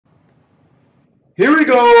Here we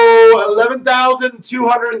go,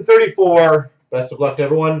 11,234. Best of luck to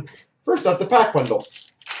everyone. First up, the pack bundle.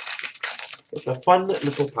 Get the fun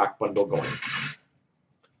little pack bundle going.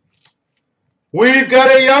 We've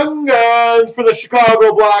got a Young Guns for the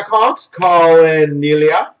Chicago Blackhawks, Colin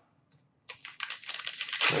Nelia.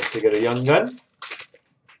 Nice to get a Young Gun.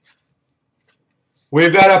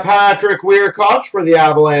 We've got a Patrick Weir-Koch for the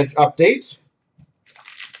Avalanche update.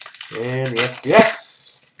 And the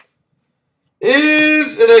SPX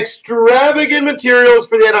is an Extravagant Materials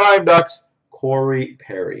for the Anaheim Ducks, Corey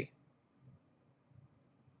Perry.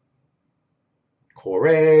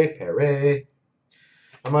 Corey Perry.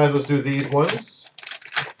 I might as well do these ones.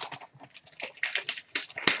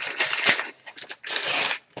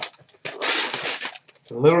 You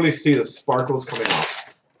can literally see the sparkles coming off.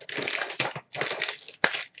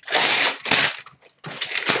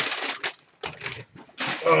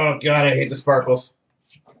 Oh God, I hate the sparkles.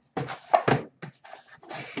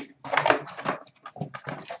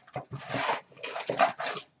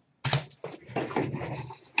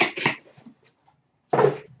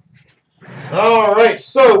 All right,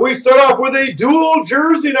 so we start off with a dual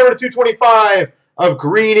jersey, number 225 of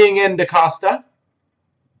Greening and DaCosta.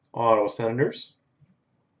 Ottawa Senators.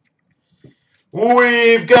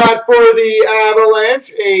 We've got for the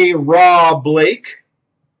Avalanche a Rob Blake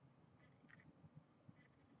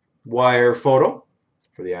wire photo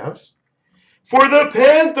for the Avs. For the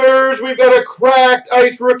Panthers, we've got a cracked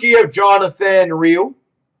ice rookie of Jonathan Rio.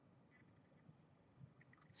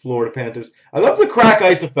 Florida Panthers. I love the crack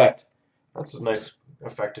ice effect. That's a nice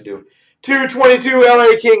effect to do. 222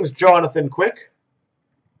 LA Kings, Jonathan Quick.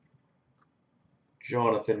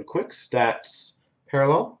 Jonathan Quick, stats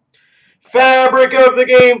parallel. Fabric of the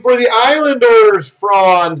game for the Islanders,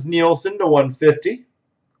 Franz Nielsen to 150.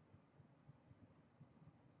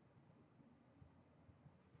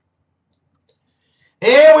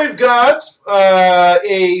 And we've got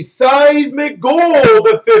a seismic gold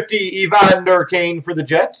of 50, Evander Kane for the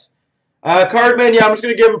Jets. Cardman, yeah, I'm just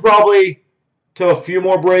going to give him probably to a few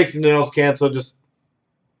more breaks and then I'll cancel. Just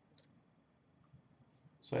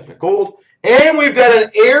seismic gold. And we've got an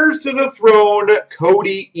heirs to the throne,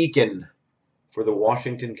 Cody Eakin for the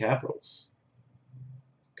Washington Capitals.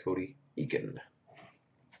 Cody Eakin.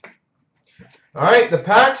 All right, the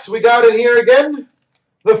packs we got in here again.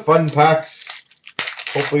 The fun packs.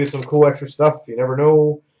 Hopefully some cool extra stuff. You never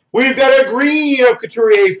know. We've got a green of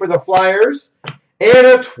Couturier for the Flyers. And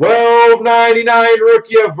a $12.99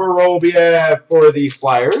 rookie of Vorobiev for the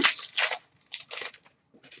Flyers.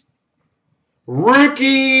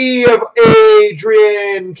 Rookie of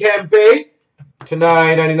Adrian Kempe to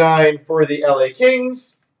 $9.99 for the LA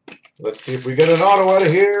Kings. Let's see if we get an auto out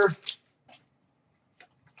of here.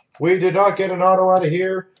 We did not get an auto out of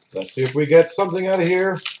here. Let's see if we get something out of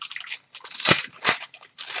here.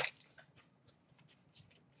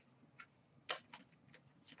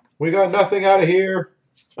 We got nothing out of here.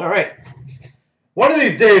 All right. One of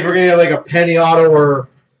these days, we're going to get like a penny auto, or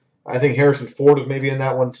I think Harrison Ford is maybe in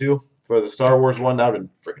that one too. For the Star Wars one, that would be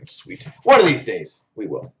freaking sweet. One of these days, we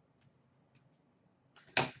will.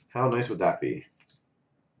 How nice would that be?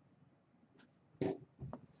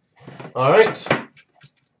 All right.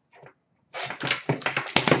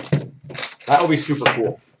 That will be super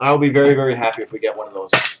cool. I will be very, very happy if we get one of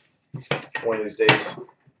those one of these days.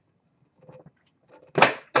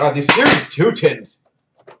 God, these Series 2 tins.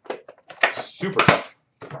 Super tough.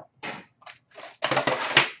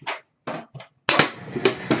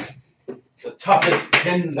 The toughest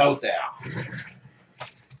tins out there.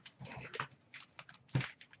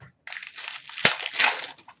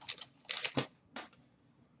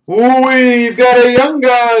 Ooh, we've got a Young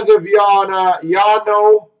Guns of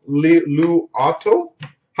Yano Luato.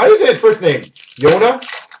 How do you say his first name? Yona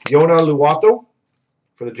Luato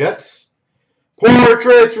for the Jets.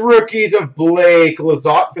 Portraits rookies of Blake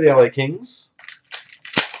Lizotte for the LA Kings.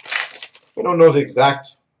 We don't know the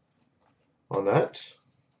exact on that.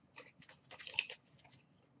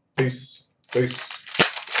 Peace. Ooh,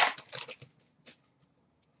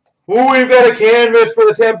 we've got a canvas for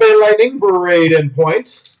the Tampa Bay Lightning, Braden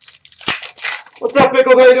Point. What's up,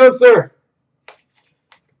 Pickles? How you doing, sir?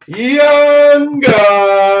 Young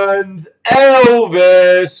Guns,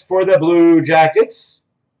 Elvis for the Blue Jackets.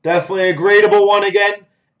 Definitely a gradable one again.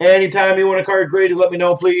 Anytime you want a card graded, let me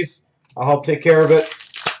know, please. I'll help take care of it.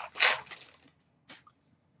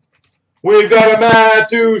 We've got a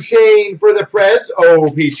Matthew Shane for the Preds,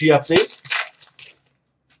 OPG update.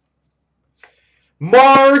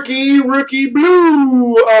 Marquee Rookie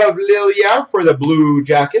Blue of Lilia for the Blue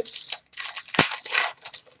Jackets.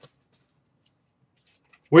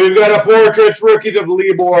 We've got a Portraits Rookies of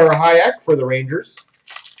Libor Hayek for the Rangers.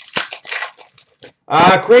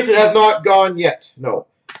 Grayson has not gone yet. No.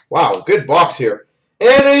 Wow, good box here.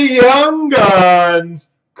 And a Young Guns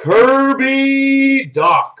Kirby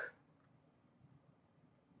Doc.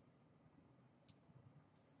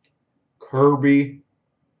 Kirby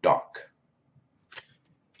Doc.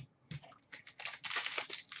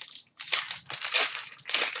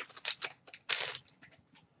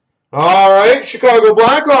 All right, Chicago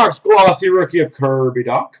Blackhawks glossy rookie of Kirby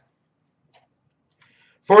Doc.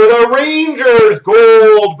 For the Rangers,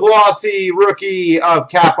 gold glossy rookie of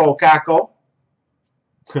Capo Caco.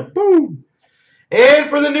 Boom. And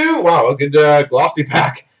for the new, wow, a good glossy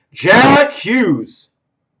pack, Jack Hughes.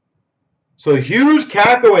 So Hughes,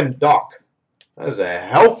 Caco, and Doc. That is a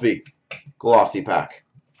healthy glossy pack.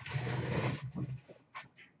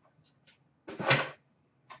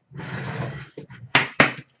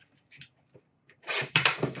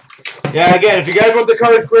 Yeah, again, if you guys want the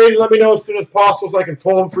cards graded, let me know as soon as possible so I can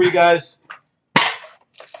pull them for you guys.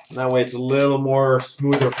 And that way it's a little more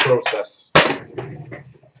smoother process.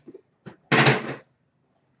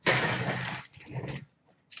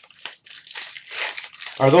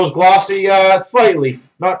 Are those glossy? Slightly.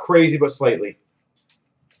 Not crazy, but slightly.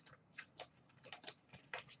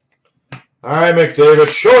 All right, McDavid,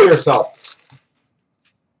 show yourself.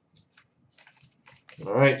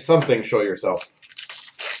 All right, something, show yourself.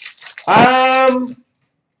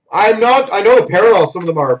 I know the parallels, some of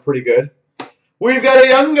them are pretty good. We've got a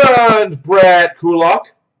Young Guns, Brett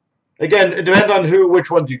Kulak. Again, it depends on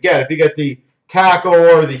which ones you get. If you get the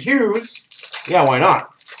Caco or the Hughes, yeah, why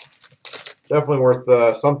not? Definitely worth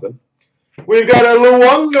something. We've got a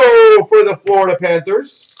Luongo for the Florida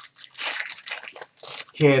Panthers.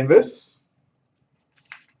 Canvas.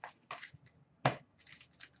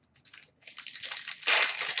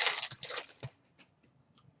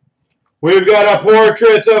 We've got a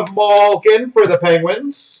portrait of Malkin for the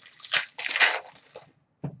Penguins.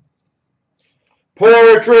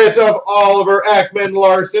 Portrait of Oliver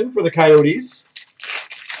Ekman-Larsson for the Coyotes.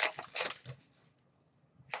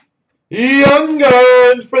 Young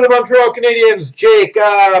Guns for the Montreal Canadiens,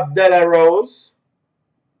 Jacob Delarose.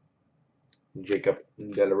 Jacob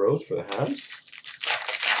Delarose for the Habs.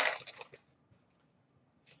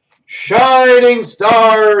 Shining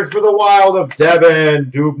Stars for the Wild of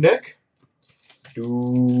Devin Dubnyk.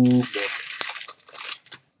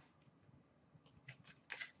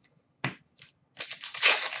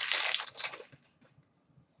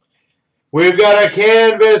 We've got a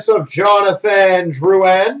canvas of Jonathan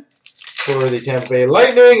Drouin for the Tampa Bay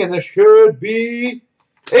Lightning, and this should be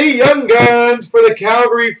a Young Guns for the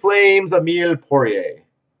Calgary Flames, Emile Poirier.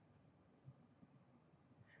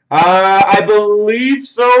 I believe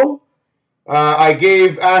so. I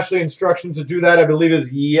gave Ashley instructions to do that, I believe,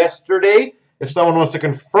 is yesterday. If someone wants to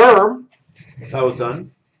confirm, that was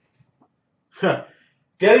done.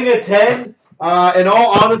 Getting a 10, in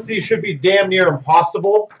all honesty, should be damn near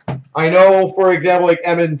impossible. I know, for example, like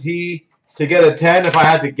M&T, to get a 10, if I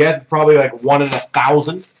had to guess, it's probably like 1 in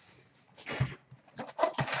 1,000.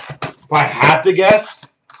 If I had to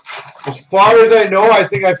guess. As far as I know, I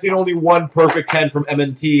think I've seen only one perfect 10 from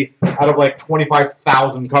M&T out of like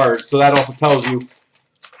 25,000 cards. So that also tells you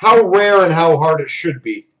how rare and how hard it should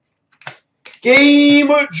be.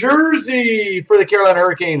 Game jersey for the Carolina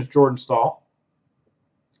Hurricanes, Jordan Staal.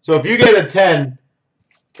 So if you get a 10,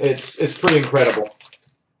 it's pretty incredible.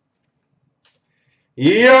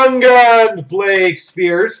 Young Guns, Blake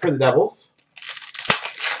Spears for the Devils.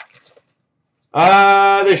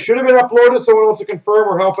 They should have been uploaded. Someone wants to confirm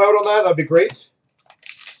or help out on that, that'd be great.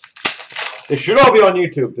 They should all be on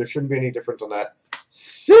YouTube. There shouldn't be any difference on that.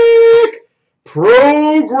 Sick!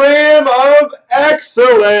 Program of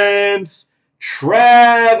Excellence.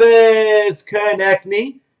 Travis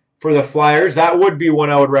Konechny for the Flyers. That would be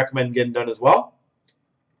one I would recommend getting done as well.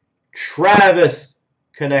 Travis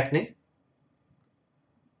Konechny.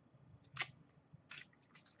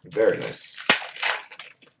 Very nice.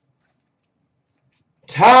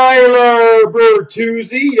 Tyler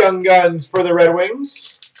Bertuzzi, Young Guns for the Red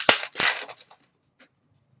Wings.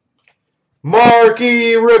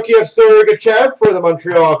 Marquee rookie of Sergachev for the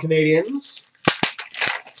Montreal Canadiens.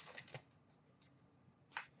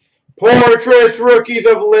 Portraits rookies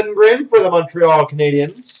of Lindgren for the Montreal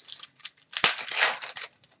Canadiens.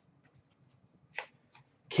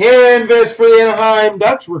 Canvas for the Anaheim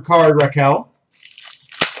Ducks, Rickard Rakell.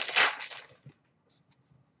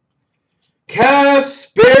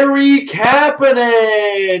 Kasperi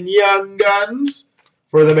Kapanen, Young Guns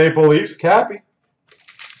for the Maple Leafs, Cappy.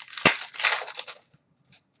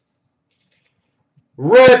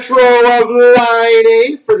 Retro of Line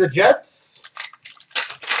A for the Jets.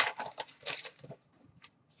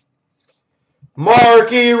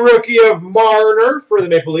 Marquee rookie of Marner for the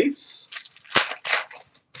Maple Leafs.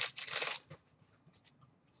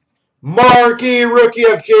 Marquee rookie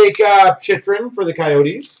of Jacob Chitrin for the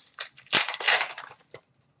Coyotes.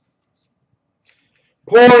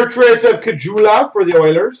 Portrait of Kajula for the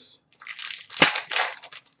Oilers.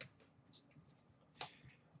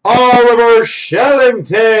 Oliver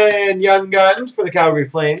Shellington, Young Guns for the Calgary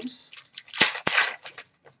Flames.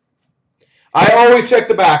 I always check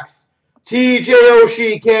the backs. TJ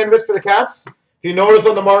Oshie canvas for the Caps. If you notice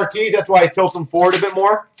on the marquees, that's why I tilt them forward a bit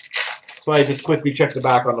more. So I just quickly check the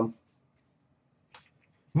back on them.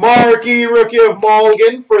 Marquee rookie of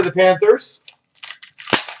Mulligan for the Panthers.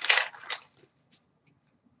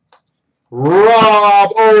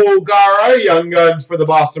 Rob O'Gara, Young Guns for the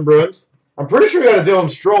Boston Bruins. I'm pretty sure we got a Dylan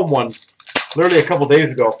Strome one literally a couple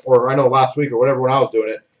days ago, or I know last week or whatever when I was doing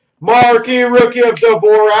it. Marquee rookie of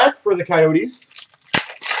Dvorak for the Coyotes.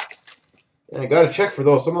 And I got to check for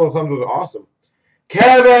those. Some of those times was awesome.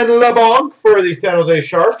 Kevin LeBlanc for the San Jose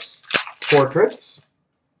Sharks. Portraits.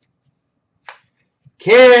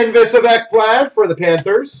 Canvas of Ekblad for the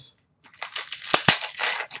Panthers.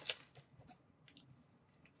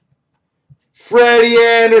 Freddie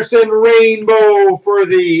Anderson Rainbow for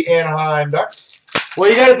the Anaheim Ducks. Well,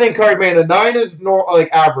 you got to think, card man, a 9 is like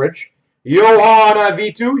average. Johanna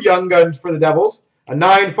V2, Young Guns for the Devils. A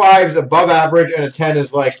 9.5 is above average, and a 10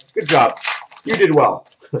 is like, good job. You did well.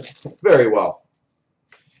 Very well.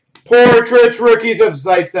 Portraits rookies of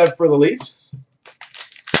Zaitsev for the Leafs.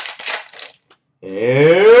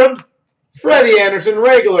 And Freddie Anderson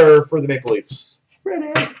regular for the Maple Leafs.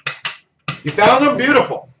 Freddie. You found them?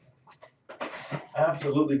 Beautiful.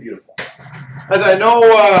 Absolutely beautiful. As I know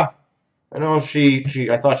I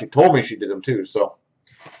thought she told me she did them too, so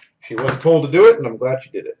she was told to do it, and I'm glad she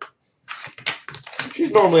did it.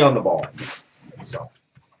 She's normally on the ball. So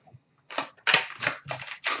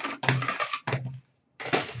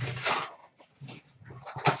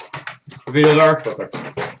the videos are perfect.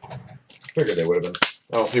 Figured they would have been.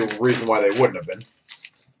 I don't see a reason why they wouldn't have been.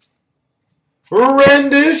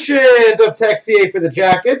 Rendition of Texier for the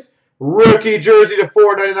Jackets. Rookie jersey to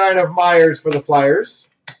 $4.99 of Myers for the Flyers.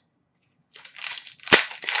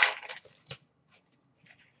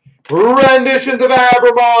 Renditions of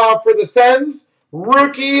Abramov for the Sens.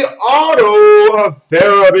 Rookie auto of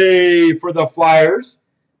Farabee for the Flyers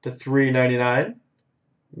to $3.99.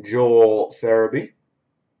 Joel Farabee.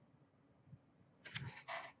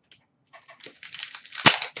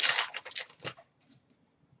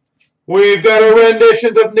 We've got a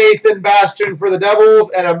rendition of Nathan Bastian for the Devils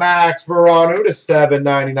and a Max Veronu to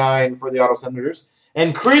 $7.99 for the Ottawa Senators.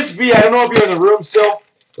 And Chris B, I don't know if you're in the room still,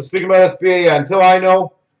 but speaking about SBA, until I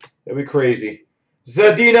know, it'll be crazy.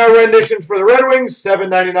 Zadina renditions for the Red Wings,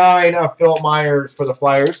 $7.99 of Philip Myers for the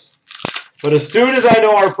Flyers. But as soon as I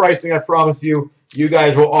know our pricing, I promise you, you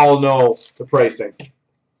guys will all know the pricing.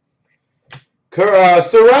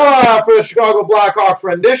 Sorella for the Chicago Blackhawks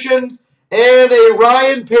renditions. And a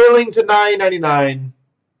Ryan Paling to $9.99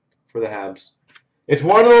 for the Habs. It's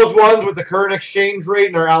one of those ones with the current exchange rate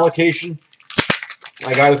and our allocation.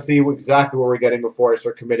 I got to see exactly what we're getting before I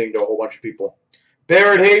start committing to a whole bunch of people.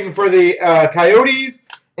 Barrett Hayton for the Coyotes.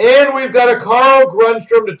 And we've got a Carl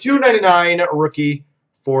Grundstrom to $2.99 rookie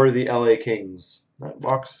for the LA Kings. That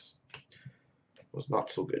box was not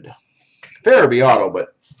so good. Farabee auto,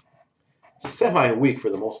 but semi-weak for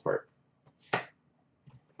the most part.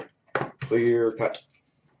 Clear cut.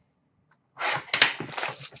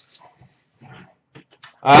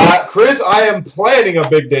 Chris, I am planning a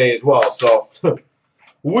big day as well. So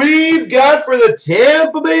we've got for the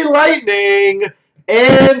Tampa Bay Lightning,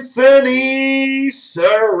 Anthony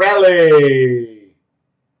Cirelli.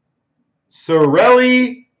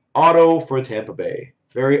 Cirelli auto for Tampa Bay.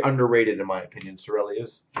 Very underrated in my opinion, Cirelli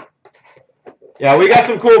is. Yeah, we got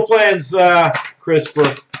some cool plans, Chris,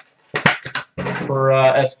 for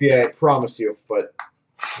SPA, I promise you, but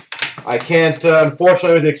I can't,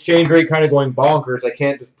 unfortunately, with the exchange rate kind of going bonkers, I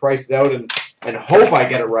can't just price it out and hope I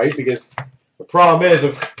get it right, because the problem is,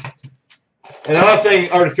 and I'm not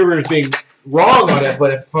saying our distributor is being wrong on it,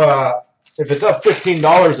 but if it's up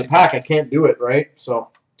 $15 a pack, I can't do it, right? So,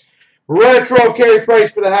 retro of Carey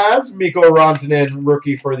Price for the Habs, Mikko Rantanen,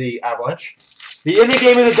 rookie for the Avalanche. The indie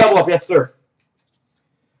game is a double up, yes, sir.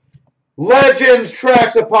 Legends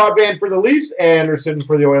tracks a Podband for the Leafs, Anderson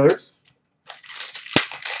for the Oilers.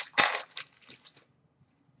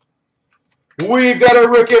 We've got a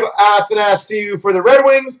rookie of Athanasiou for the Red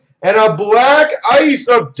Wings, and a black ice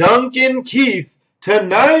of Duncan Keith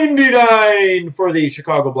 /99 for the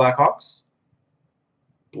Chicago Blackhawks.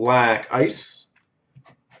 Black Ice.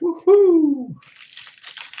 Woohoo!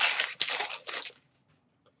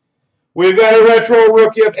 We've got a retro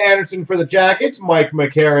rookie of Anderson for the Jackets. Mike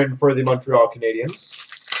McCarron for the Montreal Canadiens.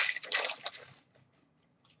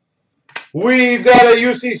 We've got a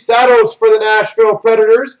UC Saros for the Nashville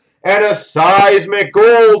Predators. And a seismic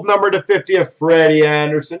gold number /50 of Freddie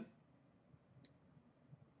Anderson.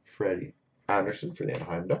 Freddie Anderson for the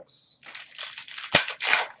Anaheim Ducks.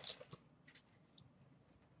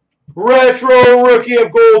 Retro rookie of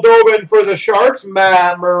Goldobin for the Sharks.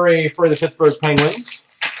 Matt Murray for the Pittsburgh Penguins.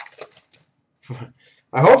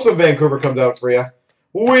 I hope some Vancouver comes out for you.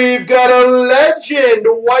 We've got a legend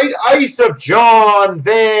white ice of John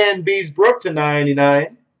Van Beesbrook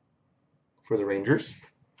 /99 for the Rangers.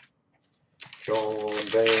 John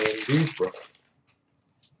Van Beesbrook.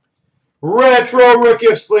 Retro rookie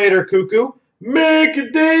of Slater Cuckoo.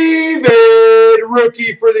 McDavid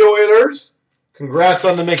rookie for the Oilers. Congrats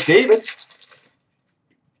on the McDavid.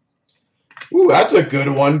 Ooh, that's a good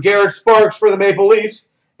one. Garrett Sparks for the Maple Leafs.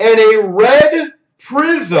 And a red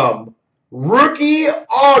prism rookie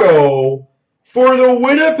auto for the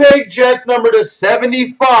Winnipeg Jets number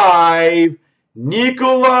 /75,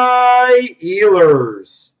 Nikolai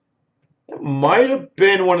Ehlers. That might have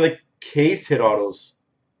been one of the case hit autos.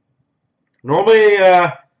 Normally,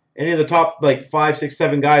 any of the top like 5, 6,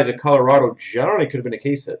 7 guys at Colorado generally could have been a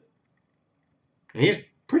case hit. And he's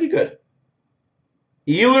pretty good.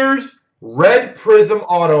 Ehlers, red prism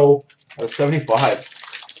auto of 75.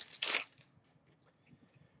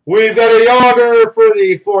 We've got a Yager for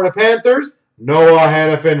the Florida Panthers. Noah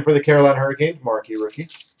Hannafin for the Carolina Hurricanes. Marquee rookie.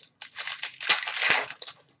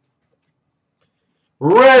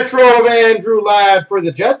 Retro of Andrew Ladd for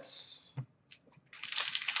the Jets.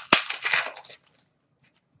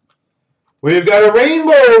 We've got a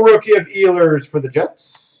rainbow rookie of Ehlers for the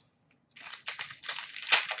Jets.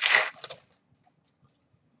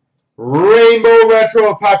 Rainbow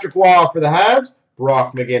retro of Patrick Waugh for the Habs.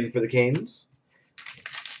 Brock McGinn for the Canes.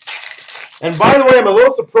 And by the way, I'm a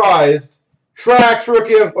little surprised. Tracks of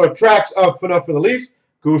FNUF for the Leafs.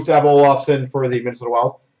 Gustav Olofsson for the Minnesota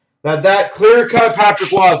Wild. That clear-cut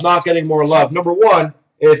Patrick Waugh is not getting more love. Number one,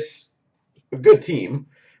 it's a good team.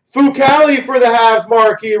 Fucali for the Habs,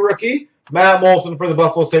 marquee rookie. Matt Molson for the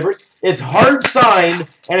Buffalo Sabres. It's hard signed,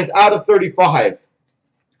 and it's out of 35.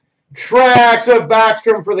 Tracks of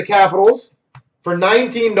Backstrom for the Capitals for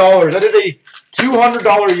 $19. That is a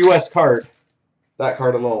 $200 U.S. card. That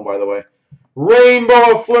card alone, by the way.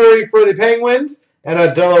 Rainbow Fleury for the Penguins. And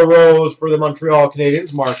a Della Rose for the Montreal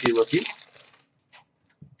Canadiens, marquee rookie.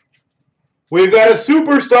 We've got a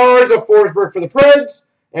Superstars of Forsberg for the Preds.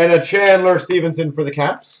 And a Chandler Stevenson for the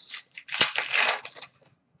Caps.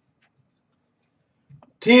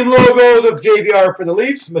 Team logos of JVR for the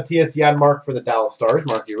Leafs. Matthias Janmark for the Dallas Stars,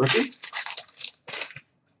 marquee rookie.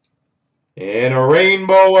 And a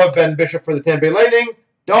rainbow of Ben Bishop for the Tampa Bay Lightning.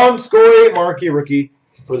 Don Scory, marquee rookie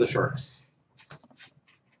for the Sharks.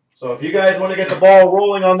 So if you guys want to get the ball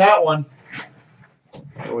rolling on that one,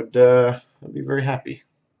 I'd be very happy.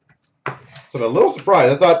 So I'm a little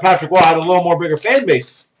surprised. I thought Patrick Waugh had a little more bigger fan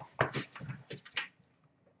base.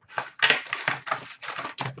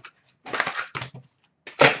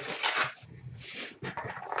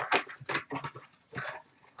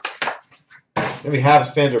 Maybe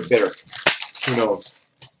Habs fans are bitter. Who knows?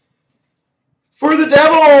 For the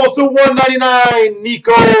Devils, to 199,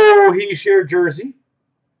 Nico Hischier jersey.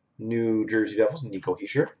 New Jersey Devils, Nico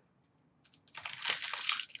Hischier.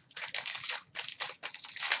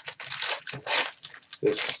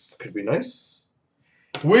 This could be nice.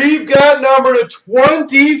 We've got number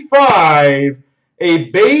 /25, a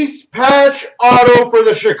base patch auto for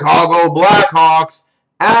the Chicago Blackhawks,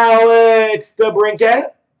 Alex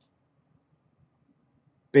DeBrincat.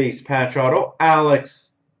 Base patch auto,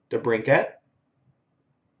 Alex DeBrincat.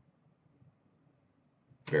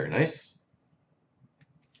 Very nice.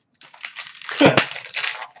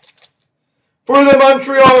 For the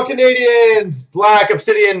Montreal Canadiens, black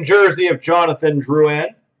obsidian jersey of Jonathan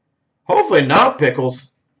Drouin. Hopefully not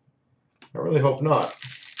Pickles. I really hope not.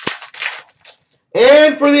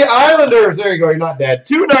 And for the Islanders, there you go, you're not dead.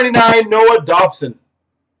 $2.99, Noah Dobson.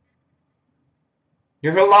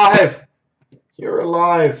 You're alive. You're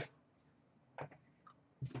alive.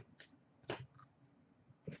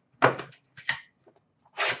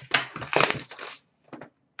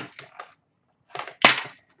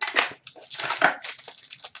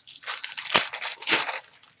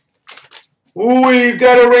 We've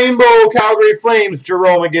got a rainbow Calgary Flames,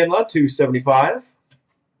 Jerome McGinley, $2.75.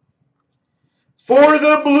 For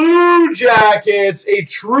the Blue Jackets, a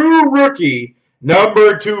true rookie,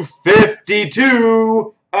 number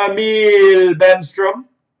 252, Emil Bemstrom.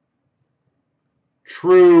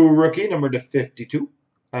 True rookie, number 252,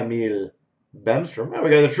 Emil Bemstrom. Now we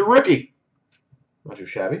got the true rookie. Not too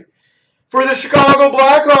shabby. For the Chicago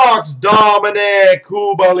Blackhawks, Dominic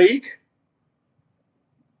Kubalik.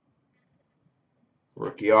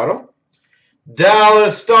 Rookie auto.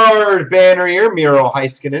 Dallas Stars banner here, Miro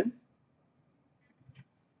Heiskanen.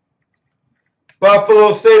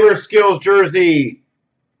 Buffalo Sabres skills jersey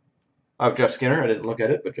of Jeff Skinner. I didn't look at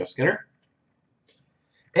it, but Jeff Skinner.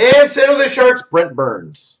 And San Jose Sharks, Brent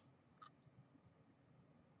Burns.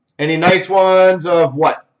 Any nice ones of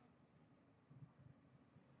what?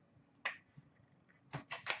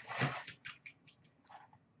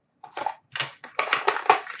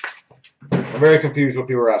 I'm very confused what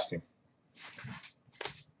people are asking.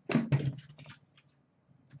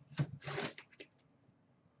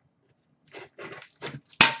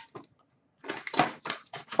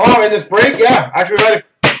 Oh, in this break, yeah. Actually, we had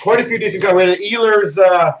quite a few decent guys. We had Ehlers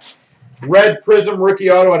Red Prism Rookie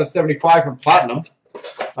Auto out of 75 from Platinum.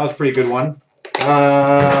 That was a pretty good one.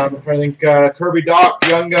 I'm trying to think. Kirby Doc,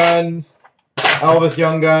 Young Guns. Elvis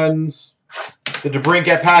Young Guns. The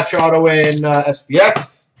DeBrincat Patch Auto in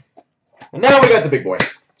SPX. And now we got the big boy.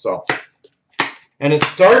 So, and it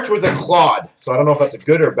starts with a Claude. So I don't know if that's a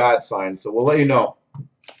good or bad sign. So we'll let you know.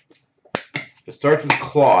 It starts with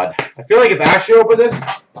Claude. I feel like if Ashley opened this,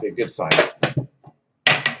 it'd be a good sign.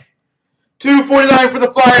 $2.49 for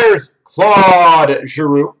the Flyers, Claude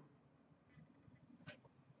Giroux.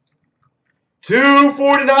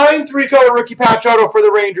 $2.49, three-color rookie patch auto for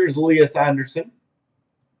the Rangers, Elias Anderson.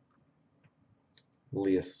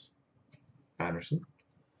 Elias Anderson.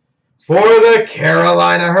 For the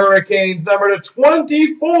Carolina Hurricanes, number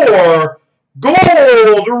 24,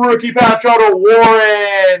 gold rookie patch auto,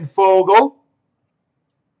 Warren Foegele.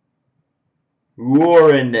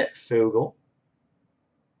 Warren Foegele.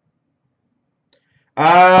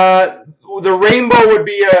 The rainbow would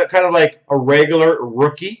be kind of like a regular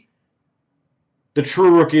rookie. The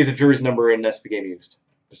true rookie is the jersey number in SB game used,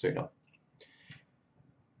 just so you know.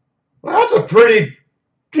 Well, that's a pretty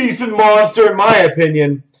decent monster in my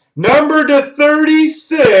opinion. Number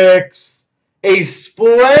 36, a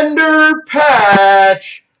Splendor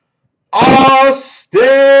patch, Austin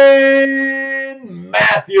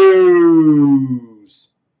Matthews.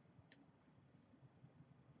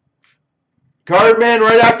 Cardman,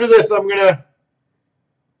 right after this, I'm going to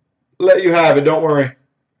let you have it. Don't worry.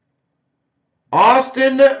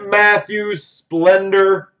 Austin Matthews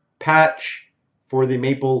Splendor patch for the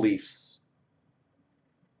Maple Leafs.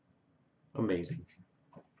 Amazing.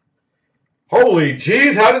 Holy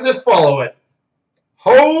jeez, how did this follow it?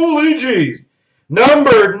 Holy jeez.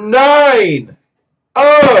 Number 9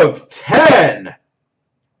 of 10.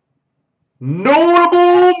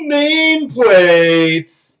 Notable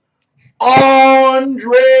nameplates.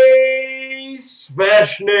 Andrei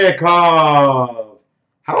Svechnikov.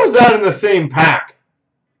 How is that in the same pack?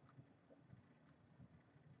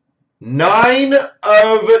 9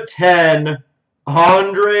 of 10.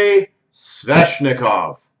 Andrei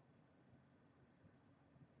Svechnikov.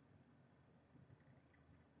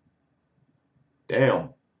 Damn.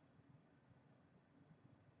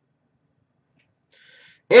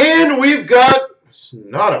 And we've got, it's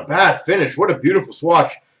not a bad finish. What a beautiful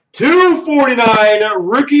swatch. $2.49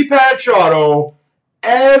 rookie patch auto,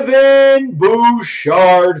 Evan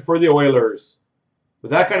Bouchard for the Oilers.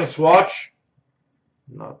 With that kind of swatch,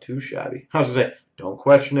 not too shabby. I was going to say, don't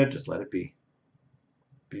question it, just let it be.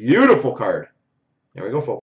 Beautiful card. There we go, folks.